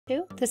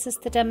This is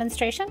the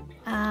demonstration,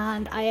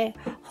 and I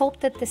hope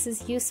that this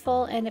is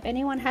useful, and if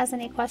anyone has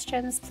any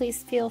questions,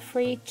 please feel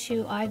free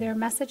to either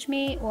message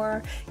me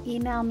or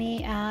email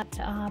me at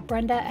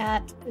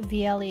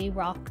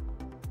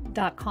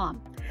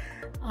brenda@vlerock.com.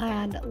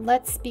 And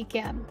let's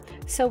begin.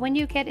 So when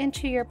you get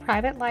into your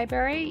private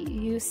library,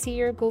 you see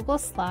your Google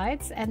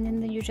Slides, and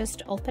then you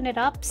just open it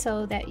up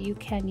so that you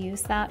can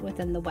use that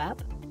within the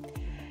web.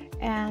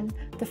 And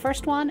the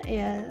first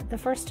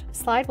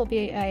slide will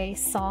be a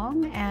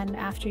song, and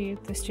after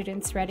the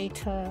student's ready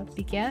to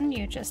begin,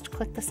 you just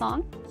click the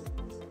song.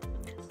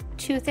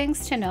 Two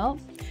things to note: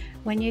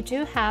 when you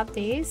do have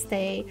these,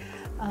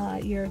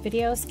 your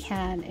videos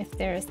can, if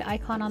there's the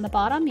icon on the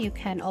bottom, you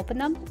can open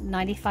them.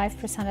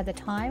 95% of the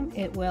time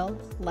it will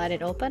let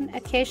it open.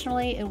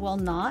 Occasionally it will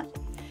not.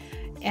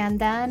 And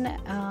then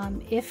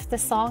if the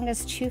song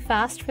is too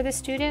fast for the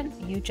student,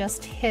 you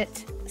just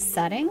hit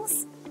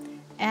settings,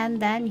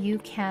 and then you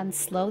can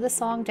slow the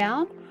song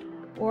down,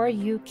 or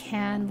you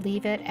can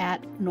leave it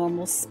at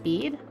normal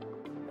speed.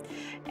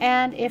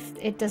 And if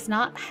it does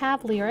not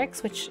have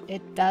lyrics, which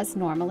it does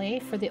normally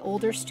for the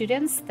older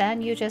students,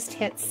 then you just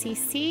hit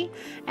CC,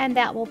 and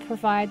that will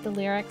provide the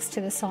lyrics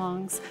to the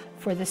songs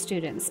for the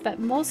students. But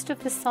most of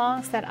the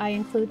songs that I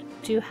include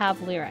do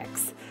have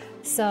lyrics.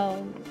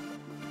 So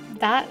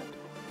that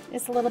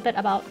is a little bit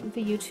about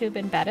the YouTube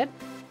embedded.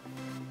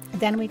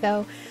 Then we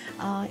go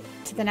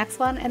to the next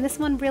one, and this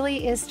one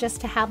really is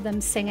just to have them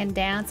sing and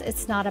dance.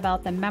 It's not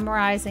about them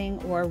memorizing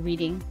or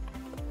reading.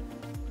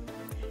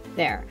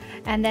 There.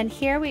 And then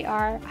here we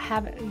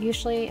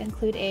usually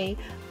include a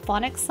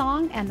phonics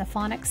song, and the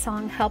phonics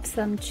song helps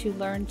them to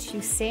learn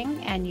to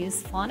sing and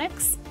use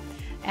phonics,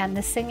 and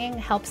the singing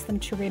helps them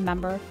to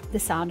remember the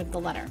sound of the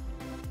letter.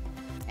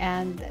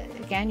 And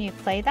again, you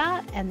play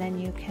that, and then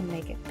you can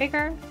make it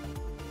bigger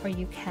or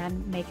you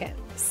can make it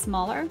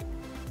smaller.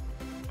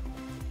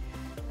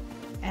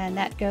 And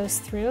that goes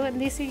through, and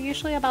these are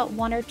usually about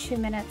 1 or 2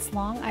 minutes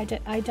long. I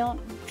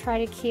don't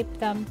try to keep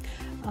them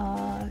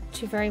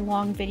to very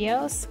long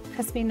videos,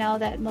 because we know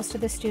that most of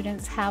the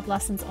students have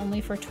lessons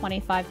only for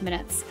 25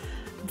 minutes.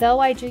 Though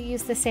I do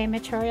use the same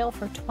material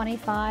for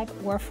 25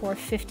 or for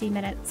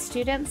 50-minute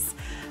students.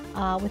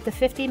 With the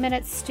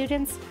 50-minute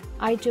students,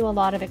 I do a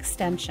lot of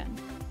extension,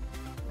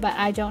 but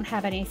I don't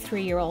have any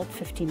 3-year-old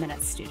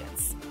 50-minute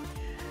students.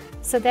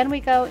 So then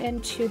we go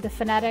into the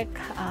phonetic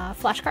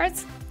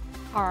flashcards.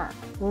 Are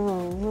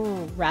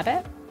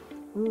rabbit,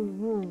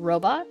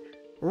 robot,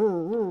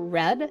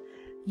 red.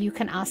 You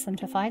can ask them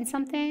to find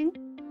something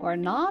or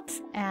not,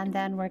 and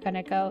then we're going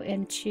to go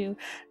into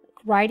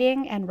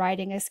writing, and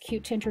writing is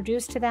cute to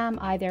introduce to them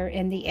either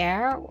in the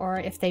air, or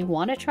if they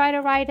want to try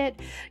to write it,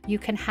 you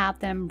can have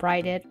them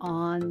write it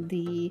on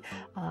the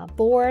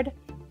board.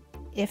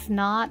 If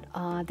not,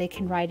 they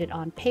can write it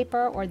on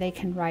paper, or they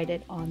can write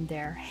it on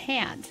their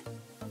hand.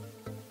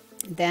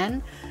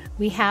 Then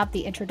we have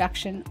the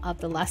introduction of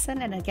the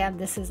lesson, and again,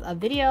 this is a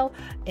video.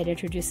 It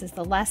introduces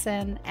the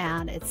lesson,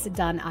 and it's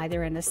done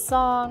either in a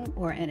song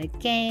or in a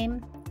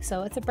game,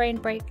 so it's a brain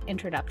break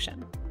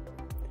introduction.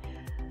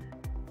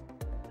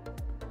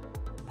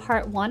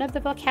 Part 1 of the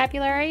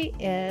vocabulary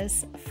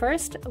is,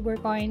 first we're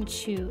going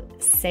to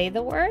say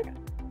the word,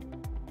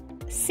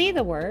 see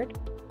the word,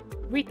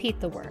 repeat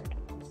the word.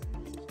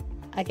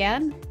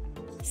 Again,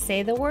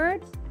 say the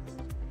word,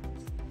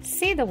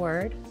 see the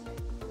word,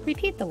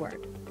 repeat the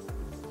word.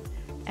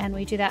 And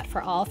we do that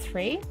for all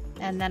 3,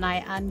 and then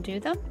I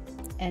undo them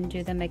and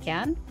do them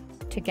again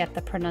to get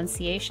the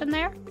pronunciation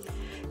there.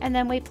 And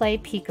then we play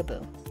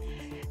peekaboo.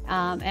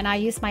 And I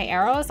use my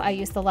arrows. I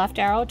use the left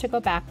arrow to go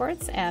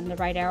backwards and the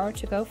right arrow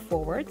to go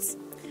forwards.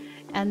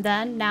 And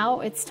then now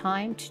it's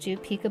time to do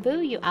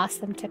peekaboo. You ask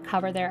them to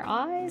cover their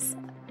eyes.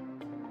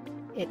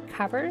 It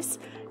covers.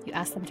 You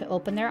ask them to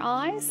open their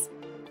eyes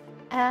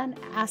and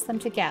ask them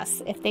to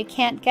guess. If they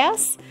can't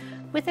guess,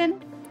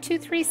 within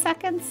 2-3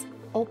 seconds,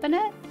 open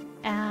it.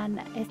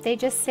 And if they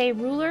just say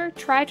ruler,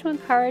 try to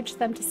encourage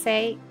them to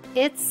say,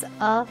 it's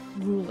a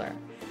ruler.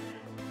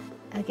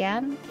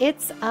 Again,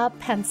 it's a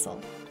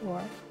pencil,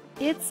 or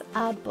it's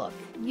a book.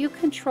 You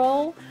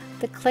control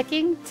the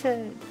clicking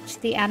to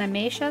the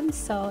animation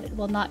so it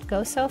will not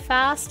go so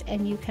fast,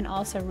 and you can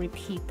also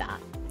repeat that.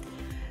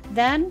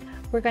 Then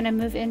we're going to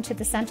move into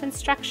the sentence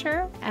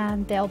structure,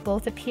 and they'll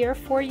both appear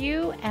for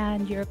you,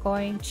 and you're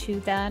going to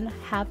then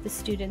have the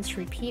students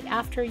repeat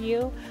after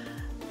you.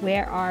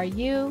 Where are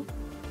you?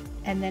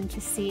 And then to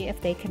see if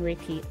they can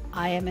repeat,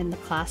 I am in the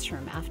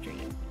classroom, after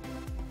you.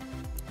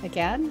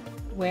 Again,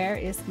 where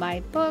is my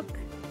book?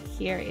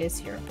 Here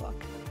is your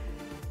book.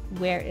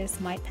 Where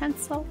is my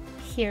pencil?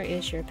 Here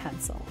is your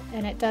pencil.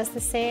 And it does the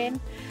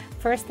same.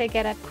 First they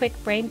get a quick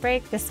brain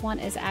break. This one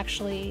is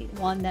actually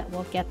one that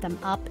will get them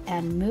up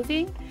and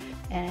moving.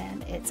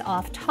 And it's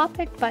off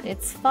topic, but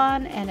it's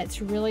fun, and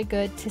it's really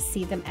good to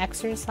see them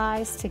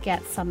exercise to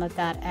get some of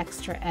that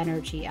extra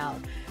energy out.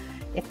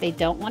 If they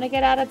don't want to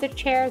get out of the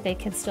chair, they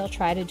can still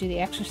try to do the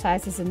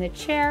exercises in the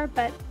chair,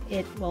 but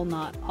it will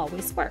not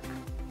always work.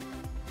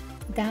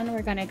 Then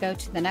we're going to go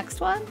to the next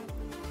one.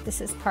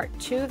 This is part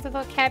 2 of the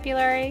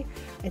vocabulary.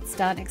 It's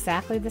done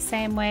exactly the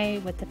same way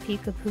with the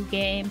peekaboo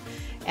game,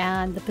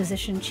 and the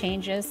position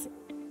changes.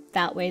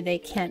 That way they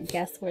can't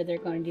guess where they're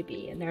going to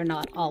be, and they're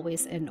not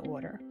always in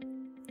order.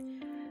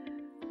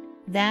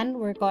 Then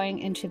we're going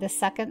into the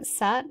second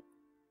set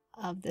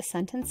of the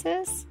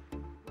sentences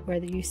where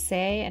you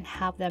say and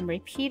have them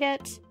repeat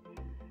it.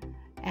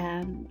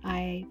 And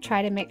I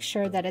try to make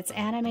sure that it's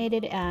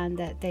animated and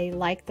that they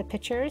like the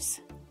pictures.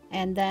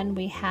 And then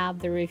we have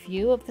the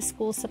review of the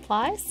school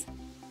supplies.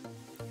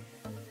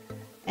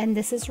 And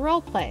this is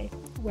role play,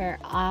 where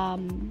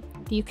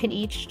you can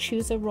each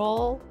choose a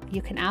role.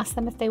 You can ask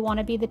them if they want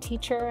to be the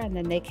teacher, and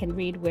then they can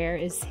read where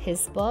is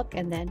his book,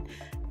 and then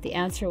the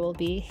answer will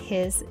be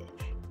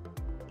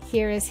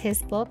here is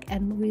his book.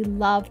 And we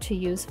love to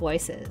use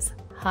voices: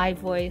 high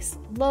voice,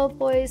 low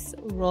voice,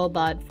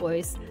 robot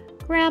voice,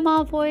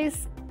 grandma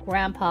voice,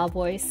 grandpa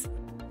voice.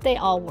 They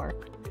all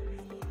work.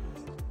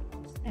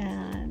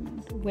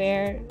 And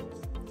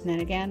then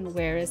again,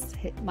 where is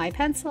my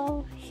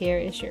pencil? Here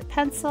is your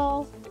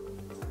pencil.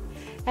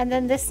 And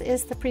then this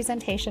is the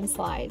presentation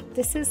slide.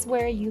 This is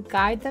where you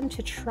guide them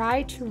to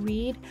try to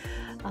read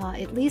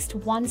at least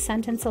one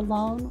sentence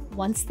alone.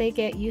 Once they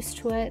get used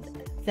to it,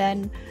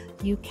 then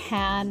you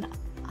can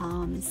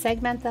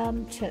segment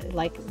them to,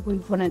 like, we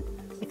wouldn't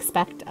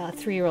expect a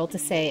 3-year-old to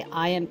say,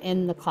 I am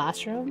in the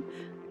classroom.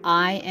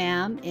 I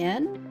am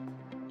in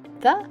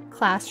the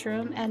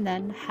classroom, and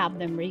then have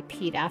them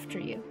repeat after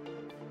you.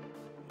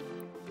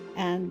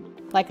 And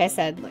like I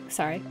said,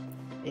 sorry,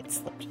 it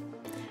slipped.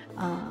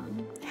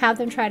 Have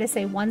them try to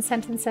say one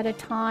sentence at a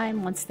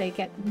time. Once they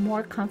get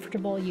more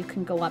comfortable, you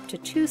can go up to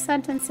 2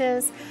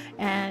 sentences,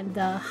 and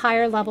the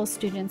higher level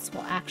students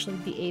will actually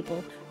be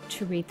able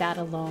to read that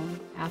alone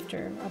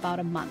after about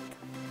a month.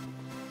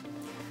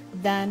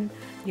 Then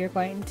you're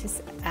going to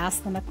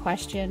ask them a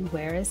question.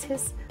 Where is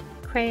his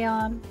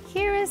crayon?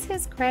 Here is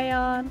his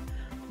crayon.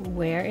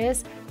 Where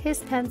is his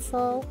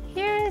pencil?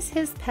 Here is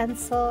his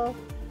pencil.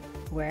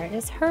 Where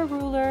is her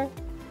ruler?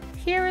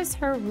 Here is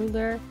her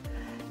ruler.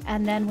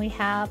 And then we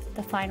have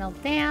the final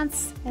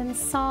dance and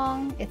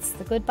song. It's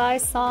the goodbye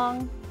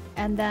song.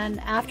 And then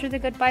after the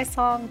goodbye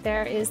song,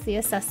 there is the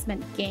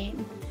assessment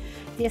game.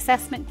 The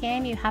assessment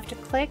game, you have to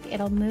click.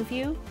 It'll move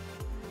you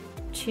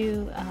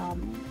to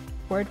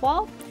word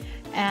wall.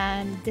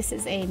 And this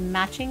is a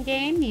matching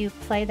game. You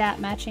play that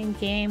matching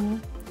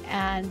game,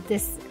 and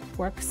this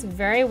works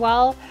very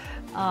well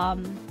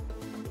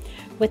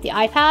with the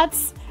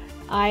iPads.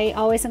 I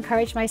always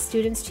encourage my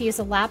students to use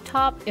a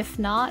laptop. If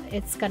not,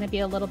 it's going to be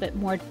a little bit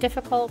more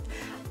difficult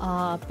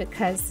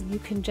because you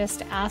can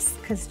just ask,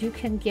 because you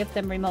can give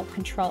them remote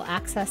control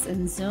access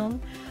in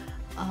Zoom.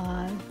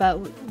 But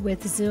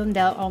with Zoom,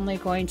 they're only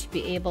going to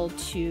be able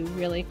to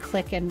really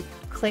click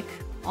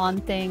on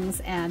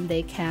things, and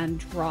they can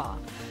draw.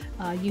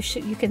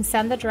 You can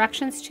send the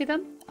directions to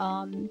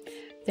them,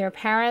 their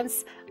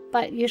parents,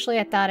 but usually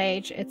at that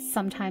age, it's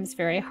sometimes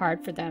very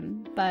hard for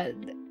them. But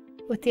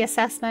with the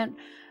assessment,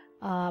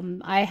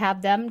 I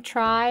have them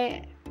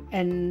try,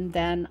 and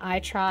then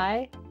I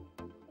try,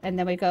 and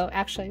then we go,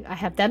 actually, I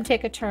have them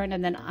take a turn,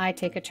 and then I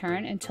take a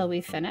turn until we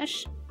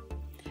finish.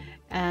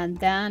 And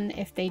then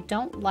if they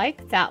don't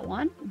like that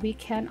one, we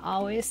can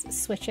always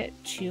switch it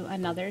to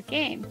another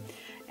game.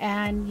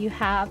 And you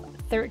have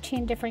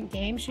 13 different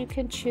games you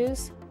can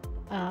choose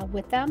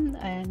with them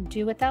and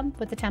do with them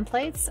with the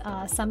templates.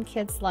 Some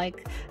kids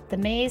like the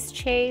maze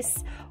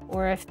chase,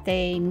 or if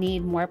they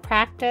need more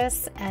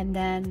practice. And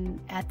then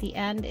at the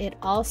end, it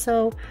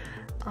also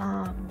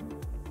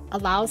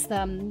allows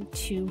them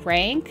to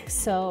rank.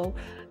 So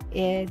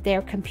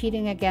they're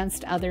competing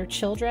against other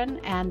children,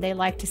 and they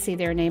like to see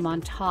their name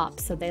on top.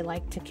 So they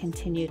like to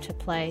continue to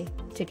play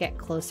to get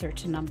closer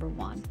to number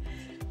 1.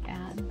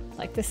 And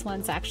like this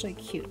one's actually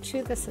cute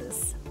too. This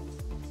is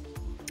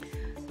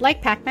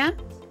like Pac-Man.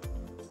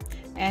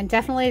 And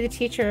definitely the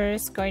teacher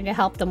is going to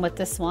help them with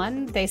this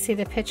one. They see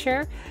the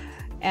picture,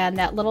 and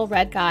that little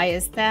red guy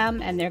is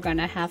them, and they're going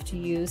to have to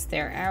use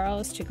their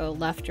arrows to go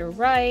left or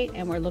right.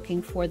 And we're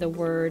looking for the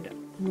word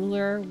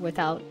ruler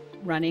without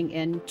running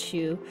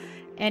into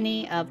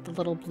any of the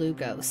little blue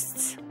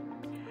ghosts.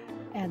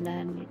 And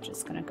then you're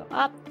just going to go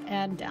up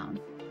and down.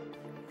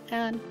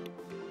 And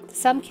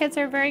some kids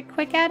are very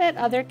quick at it,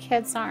 other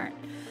kids aren't.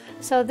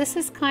 So this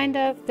is kind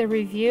of the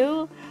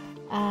review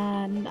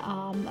and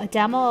a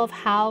demo of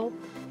how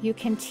you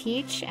can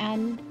teach,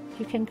 and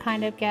you can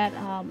kind of get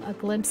a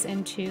glimpse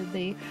into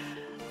the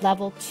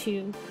level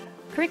 2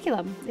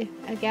 curriculum.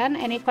 Again,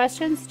 any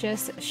questions,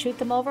 just shoot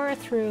them over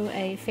through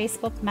a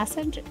Facebook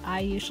message. I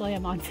usually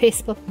am on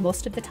Facebook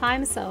most of the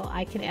time, so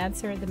I can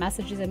answer the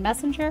messages in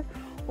Messenger,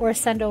 or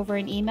send over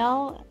an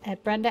email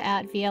at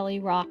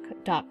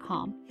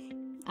brenda@vlerock.com.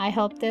 I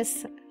hope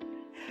this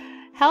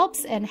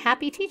helps, and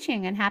happy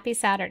teaching and happy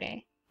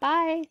Saturday.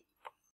 Bye.